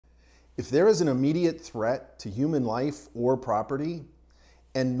If there is an immediate threat to human life or property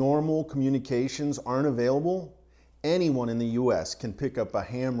and normal communications aren't available, anyone in the US can pick up a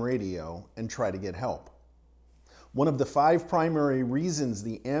ham radio and try to get help. One of the 5 primary reasons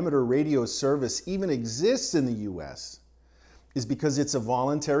the amateur radio service even exists in the US is because it's a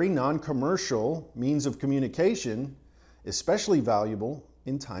voluntary, non-commercial means of communication, especially valuable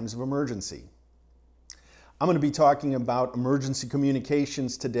in times of emergency. I'm going to be talking about emergency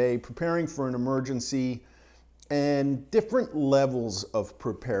communications today, preparing for an emergency, and different levels of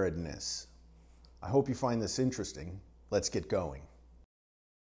preparedness. I hope you find this interesting. Let's get going.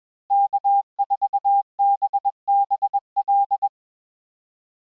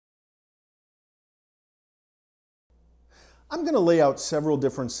 I'm going to lay out several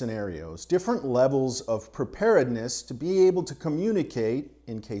different scenarios, different levels of preparedness to be able to communicate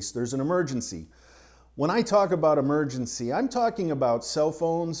in case there's an emergency. When I talk about emergency, I'm talking about cell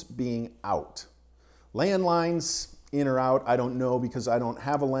phones being out. Landlines in or out, I don't know because I don't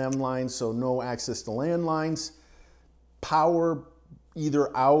have a landline, so no access to landlines. Power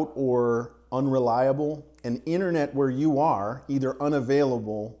either out or unreliable, and internet where you are either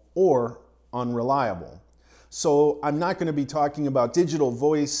unavailable or unreliable. So I'm not going to be talking about digital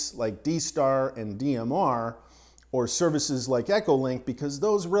voice like D-Star and DMR or services like Echolink because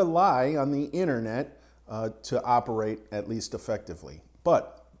those rely on the internet to operate at least effectively.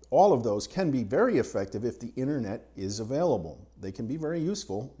 But all of those can be very effective if the internet is available. They can be very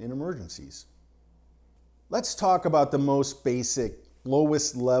useful in emergencies. Let's talk about the most basic,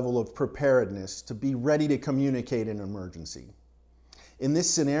 lowest level of preparedness to be ready to communicate in an emergency. In this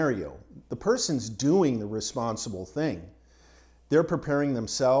scenario, the person's doing the responsible thing. They're preparing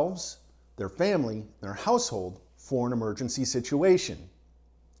themselves, their family, their household for an emergency situation.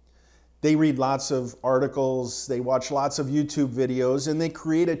 They read lots of articles, they watch lots of YouTube videos, and they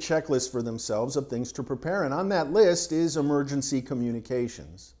create a checklist for themselves of things to prepare. And on that list is emergency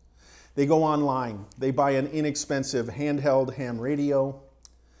communications. They go online, they buy an inexpensive handheld ham radio,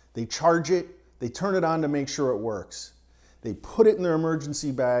 they charge it, they turn it on to make sure it works. They put it in their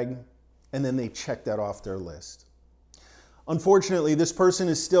emergency bag, and then they check that off their list. Unfortunately, this person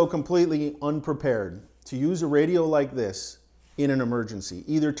is still completely unprepared to use a radio like this in an emergency,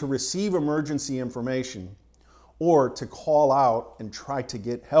 either to receive emergency information or to call out and try to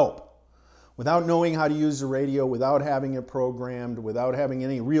get help. Without knowing how to use the radio, without having it programmed, without having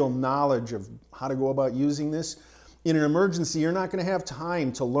any real knowledge of how to go about using this, in an emergency, you're not going to have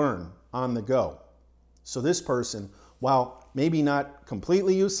time to learn on the go. So this person, while maybe not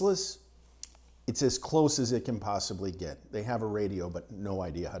completely useless, it's as close as it can possibly get. They have a radio, but no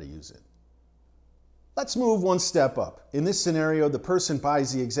idea how to use it. Let's move one step up. In this scenario, the person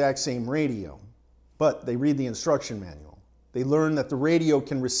buys the exact same radio, but they read the instruction manual. They learn that the radio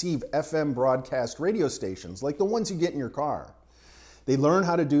can receive FM broadcast radio stations, like the ones you get in your car. They learn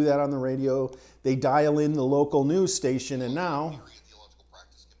how to do that on the radio. They dial in the local news station, and now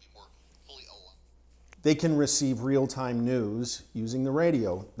they can receive real-time news using the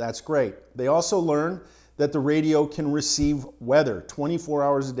radio. That's great. They also learn that the radio can receive weather 24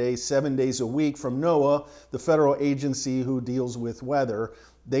 hours a day, 7 days a week from NOAA, the federal agency who deals with weather.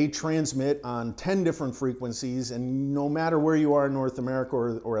 They transmit on 10 different frequencies, and no matter where you are in North America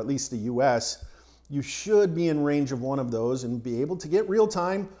or at least the US, you should be in range of one of those and be able to get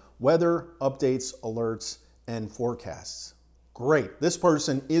real-time weather updates, alerts, and forecasts. Great. This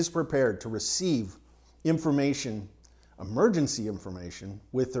person is prepared to receive information, emergency information,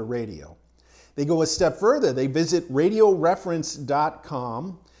 with their radio. They go a step further. They visit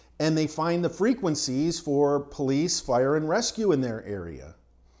radioreference.com and they find the frequencies for police, fire, and rescue in their area.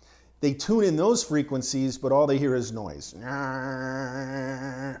 They tune in those frequencies, but all they hear is noise.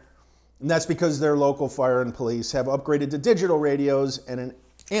 And that's because their local fire and police have upgraded to digital radios, and an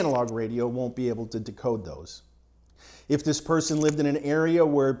analog radio won't be able to decode those. If this person lived in an area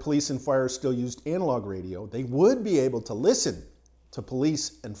where police and fire still used analog radio, they would be able to listen to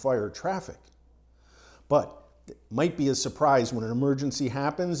police and fire traffic. But it might be a surprise when an emergency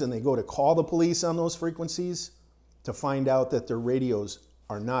happens and they go to call the police on those frequencies to find out that their radios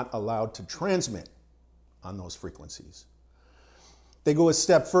are not allowed to transmit on those frequencies. They go a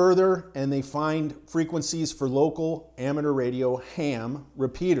step further and they find frequencies for local amateur radio ham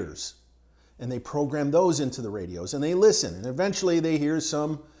repeaters. And they program those into the radios and they listen. And eventually they hear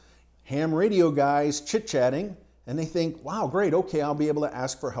some ham radio guys chit-chatting and they think, wow, great, okay, I'll be able to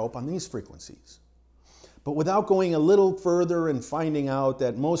ask for help on these frequencies. But without going a little further and finding out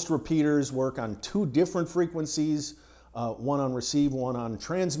that most repeaters work on 2 different frequencies, one on receive, one on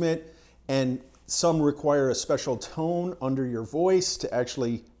transmit, and some require a special tone under your voice to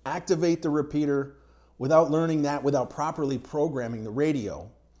actually activate the repeater without learning that, without properly programming the radio,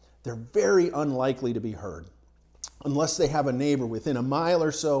 they're very unlikely to be heard. Unless they have a neighbor within a mile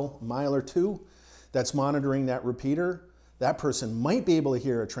or so, a mile or two, that's monitoring that repeater, that person might be able to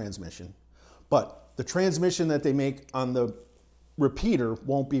hear a transmission. But the transmission that they make on the repeater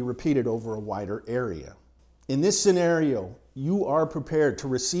won't be repeated over a wider area. In this scenario, you are prepared to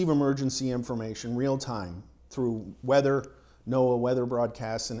receive emergency information real time through weather, NOAA weather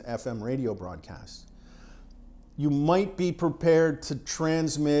broadcasts, and FM radio broadcasts. You might be prepared to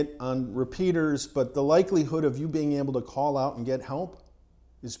transmit on repeaters, but the likelihood of you being able to call out and get help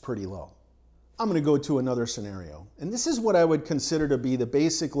is pretty low. I'm going to go to another scenario. And this is what I would consider to be the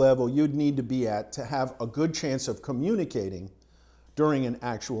basic level you'd need to be at to have a good chance of communicating during an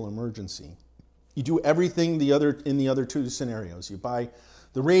actual emergency. You do everything in the other two scenarios. You buy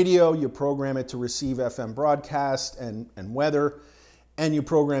the radio, you program it to receive FM broadcast and weather, and you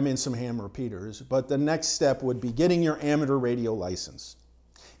program in some ham repeaters. But the next step would be getting your amateur radio license.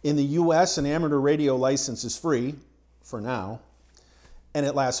 In the US, an amateur radio license is free for now, and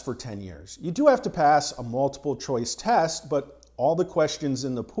it lasts for 10 years. You do have to pass a multiple choice test, but all the questions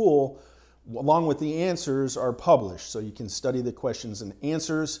in the pool, along with the answers, are published. So you can study the questions and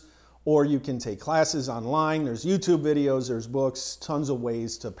answers, or you can take classes online. There's YouTube videos, there's books, tons of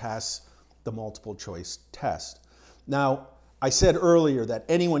ways to pass the multiple choice test. Now, I said earlier that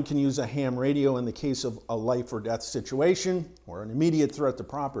anyone can use a ham radio in the case of a life or death situation or an immediate threat to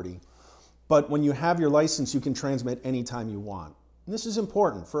property. But when you have your license, you can transmit anytime you want. And this is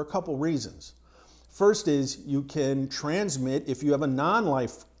important for a couple reasons. First is you can transmit if you have a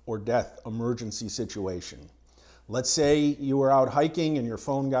non-life or death emergency situation. Let's say you were out hiking and your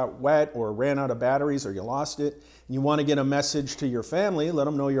phone got wet or ran out of batteries or you lost it, and you want to get a message to your family, let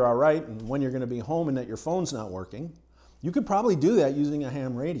them know you're all right and when you're going to be home and that your phone's not working. You could probably do that using a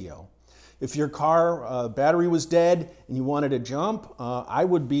ham radio. If your car battery was dead and you wanted to jump, I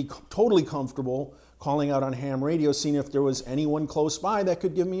would be totally comfortable calling out on ham radio, seeing if there was anyone close by that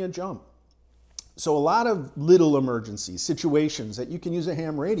could give me a jump. So a lot of little emergencies, situations that you can use a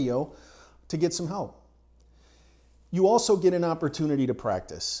ham radio to get some help. You also get an opportunity to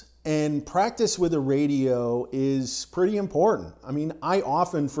practice. And practice with a radio is pretty important. I mean, I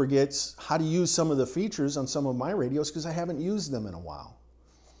often forget how to use some of the features on some of my radios because I haven't used them in a while.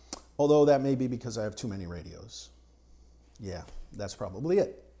 Although that may be because I have too many radios. Yeah, that's probably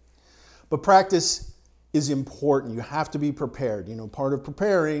it. But practice is important. You have to be prepared. You know, part of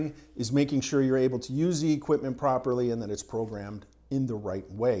preparing is making sure you're able to use the equipment properly and that it's programmed in the right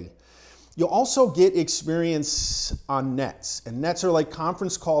way. You'll also get experience on nets, and nets are like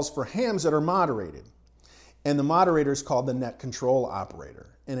conference calls for hams that are moderated. And the moderator is called the net control operator.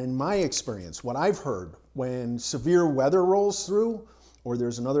 And in my experience, what I've heard when severe weather rolls through, or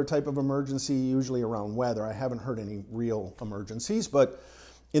there's another type of emergency, usually around weather, I haven't heard any real emergencies, but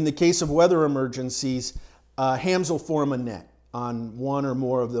in the case of weather emergencies, hams will form a net on one or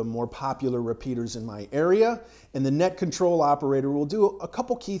more of the more popular repeaters in my area, and the net control operator will do a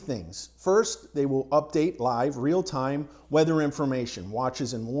couple key things. First, they will update live, real-time weather information,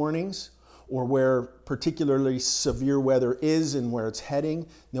 watches and warnings, or where particularly severe weather is and where it's heading.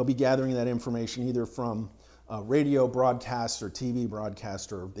 They'll be gathering that information either from radio broadcast or TV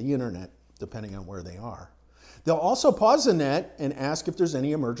broadcast or the internet, depending on where they are. They'll also pause the net and ask if there's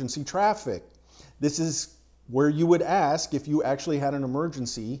any emergency traffic. This is where you would ask if you actually had an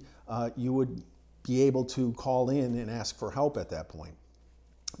emergency, you would be able to call in and ask for help at that point.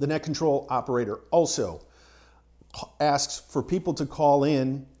 The net control operator also asks for people to call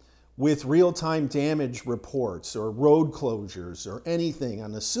in with real-time damage reports or road closures or anything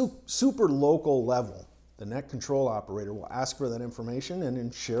on the super local level. The net control operator will ask for that information and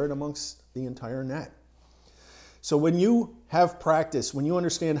then share it amongst the entire net. So when you have practice, when you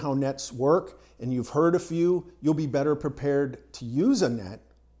understand how nets work and you've heard a few, you'll be better prepared to use a net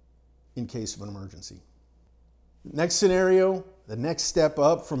in case of an emergency. Next scenario, the next step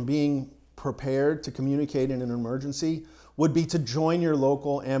up from being prepared to communicate in an emergency would be to join your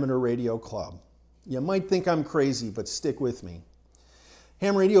local amateur radio club. You might think I'm crazy, but stick with me.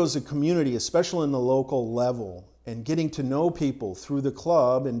 Ham radio is a community, especially in the local level, and getting to know people through the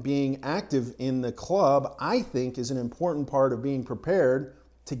club and being active in the club, I think, is an important part of being prepared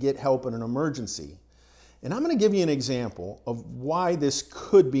to get help in an emergency. And I'm going to give you an example of why this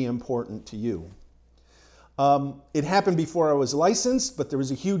could be important to you. It happened before I was licensed, but there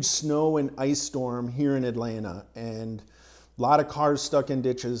was a huge snow and ice storm here in Atlanta, and a lot of cars stuck in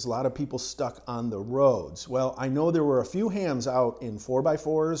ditches, a lot of people stuck on the roads. Well, I know there were a few hams out in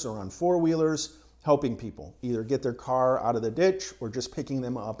 4x4s or on four-wheelers helping people, either get their car out of the ditch or just picking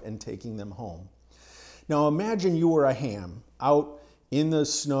them up and taking them home. Now imagine you were a ham out in the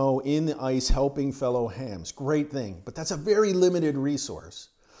snow, in the ice, helping fellow hams. Great thing, but that's a very limited resource.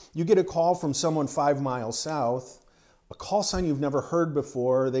 You get a call from someone 5 miles south, a call sign you've never heard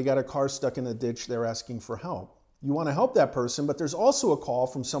before, they got a car stuck in the ditch, they're asking for help. You want to help that person, but there's also a call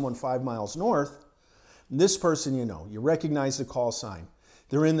from someone 5 miles north. This person you know, you recognize the call sign.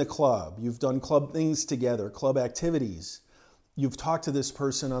 They're in the club, you've done club things together, club activities. You've talked to this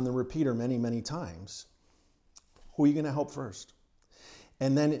person on the repeater many, many times. Who are you going to help first?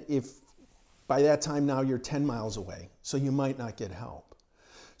 And then if by that time now you're 10 miles away, so you might not get help.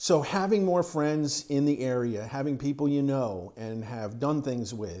 So having more friends in the area, having people you know and have done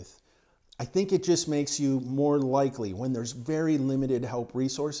things with, I think it just makes you more likely when there's very limited help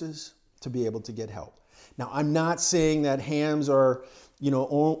resources to be able to get help. Now, I'm not saying that hams are,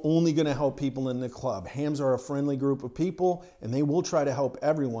 only going to help people in the club. Hams are a friendly group of people and they will try to help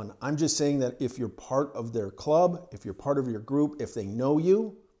everyone. I'm just saying that if you're part of their club, if you're part of your group, if they know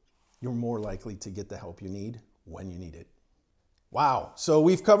you, you're more likely to get the help you need when you need it. Wow, so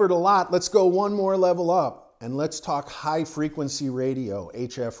we've covered a lot. Let's go one more level up and let's talk high frequency radio,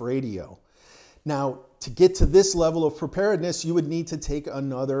 HF radio. Now, to get to this level of preparedness, you would need to take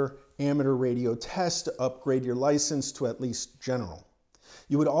another amateur radio test to upgrade your license to at least general.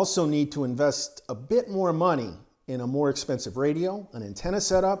 You would also need to invest a bit more money in a more expensive radio, an antenna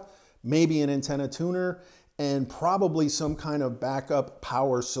setup, maybe an antenna tuner, and probably some kind of backup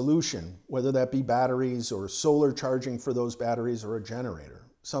power solution, whether that be batteries or solar charging for those batteries or a generator,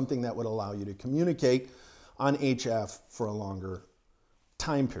 something that would allow you to communicate on HF for a longer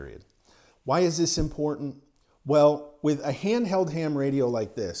time period. Why is this important? Well, with a handheld ham radio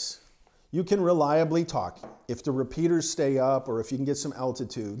like this, you can reliably talk, if the repeaters stay up or if you can get some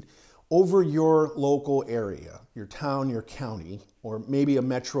altitude, over your local area, your town, your county, or maybe a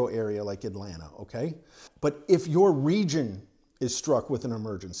metro area like Atlanta, okay? But if your region is struck with an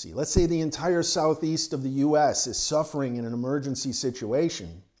emergency, let's say the entire southeast of the US is suffering in an emergency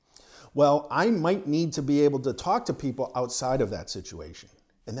situation, well, I might need to be able to talk to people outside of that situation.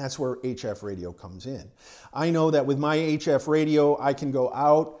 And that's where HF radio comes in. I know that with my HF radio, I can go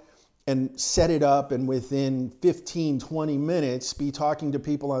out and set it up and within 15, 20 minutes be talking to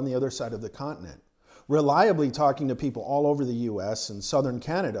people on the other side of the continent. Reliably talking to people all over the US and southern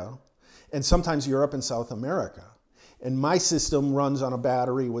Canada, and sometimes Europe and South America. And my system runs on a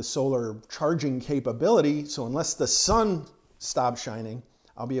battery with solar charging capability, so unless the sun stops shining,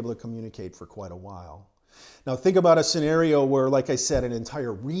 I'll be able to communicate for quite a while. Now think about a scenario where, like I said, an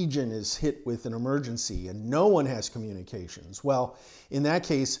entire region is hit with an emergency and no one has communications. Well, in that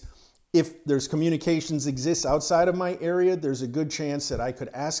case, if there's communications exists outside of my area, there's a good chance that I could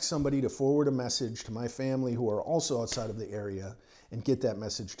ask somebody to forward a message to my family who are also outside of the area and get that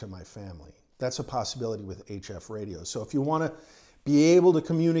message to my family. That's a possibility with HF radio. So if you want to be able to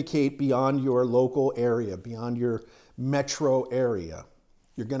communicate beyond your local area, beyond your metro area,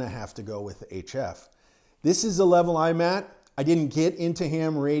 you're going to have to go with HF. This is the level I'm at. I didn't get into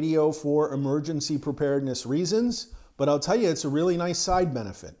ham radio for emergency preparedness reasons, but I'll tell you, it's a really nice side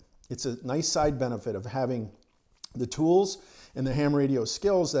benefit. It's a nice side benefit of having the tools and the ham radio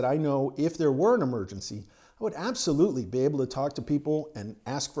skills that I know if there were an emergency, I would absolutely be able to talk to people and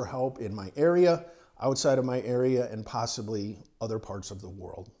ask for help in my area, outside of my area, and possibly other parts of the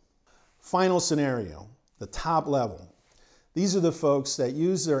world. Final scenario, the top level. These are the folks that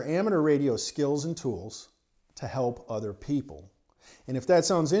use their amateur radio skills and tools to help other people. And if that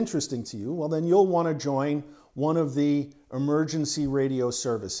sounds interesting to you, well, then you'll want to join one of the emergency radio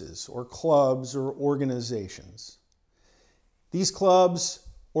services or clubs or organizations. These clubs,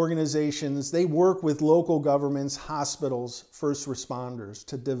 organizations, they work with local governments, hospitals, first responders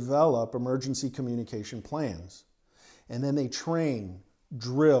to develop emergency communication plans. And then they train,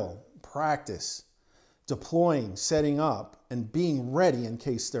 drill, practice, deploying, setting up, and being ready in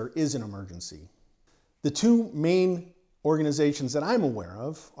case there is an emergency. The two main organizations that I'm aware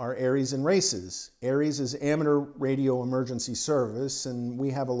of are ARES and RACES. ARES is Amateur Radio Emergency Service, and we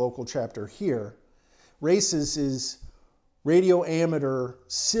have a local chapter here. RACES is Radio Amateur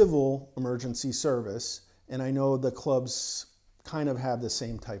Civil Emergency Service, and I know the clubs kind of have the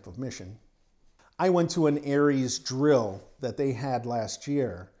same type of mission. I went to an ARES drill that they had last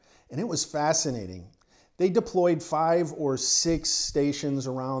year, and it was fascinating. They deployed 5 or 6 stations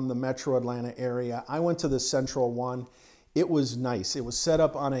around the metro Atlanta area. I went to the central one. It was nice. It was set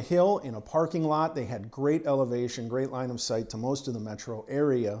up on a hill in a parking lot. They had great elevation, great line of sight to most of the metro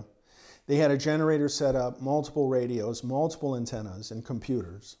area. They had a generator set up, multiple radios, multiple antennas, and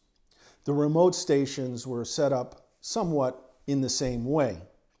computers. The remote stations were set up somewhat in the same way.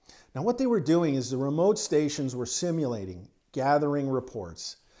 Now what they were doing is the remote stations were simulating, gathering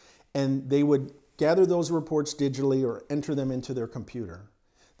reports, and they would gather those reports digitally or enter them into their computer.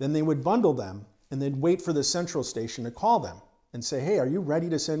 Then they would bundle them and they'd wait for the central station to call them and say, hey, are you ready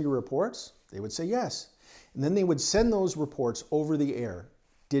to send your reports? They would say yes. And then they would send those reports over the air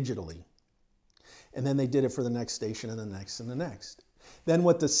digitally. And then they did it for the next station and the next and the next. Then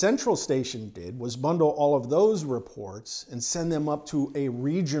what the central station did was bundle all of those reports and send them up to a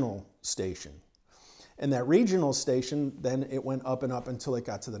regional station. And that regional station, then it went up and up until it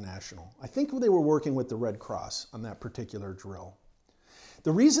got to the national. I think they were working with the Red Cross on that particular drill.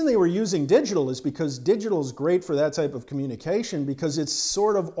 The reason they were using digital is because digital is great for that type of communication because it's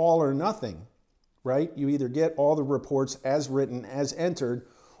sort of all or nothing, right? You either get all the reports as written, as entered,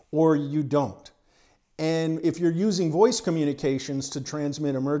 or you don't. And if you're using voice communications to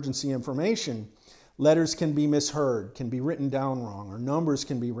transmit emergency information, letters can be misheard, can be written down wrong, or numbers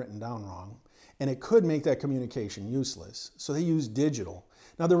can be written down wrong, and it could make that communication useless. So they use digital.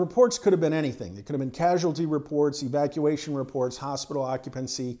 Now the reports could have been anything. They could have been casualty reports, evacuation reports, hospital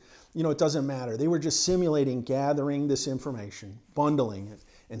occupancy. You know, it doesn't matter. They were just simulating gathering this information, bundling it,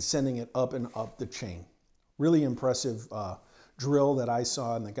 and sending it up and up the chain. Really impressive drill that I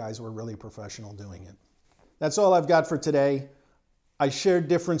saw, and the guys were really professional doing it. That's all I've got for today. I shared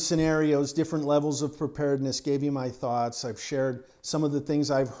different scenarios, different levels of preparedness, gave you my thoughts. I've shared some of the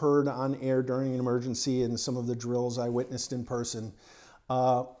things I've heard on air during an emergency and some of the drills I witnessed in person.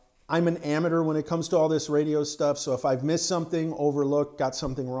 I'm an amateur when it comes to all this radio stuff, so if I've missed something, overlooked, got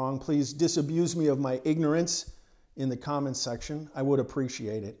something wrong, please disabuse me of my ignorance in the comments section. I would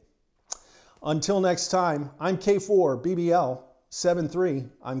appreciate it. Until next time, I'm K4 BBL 73.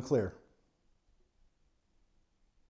 I'm clear.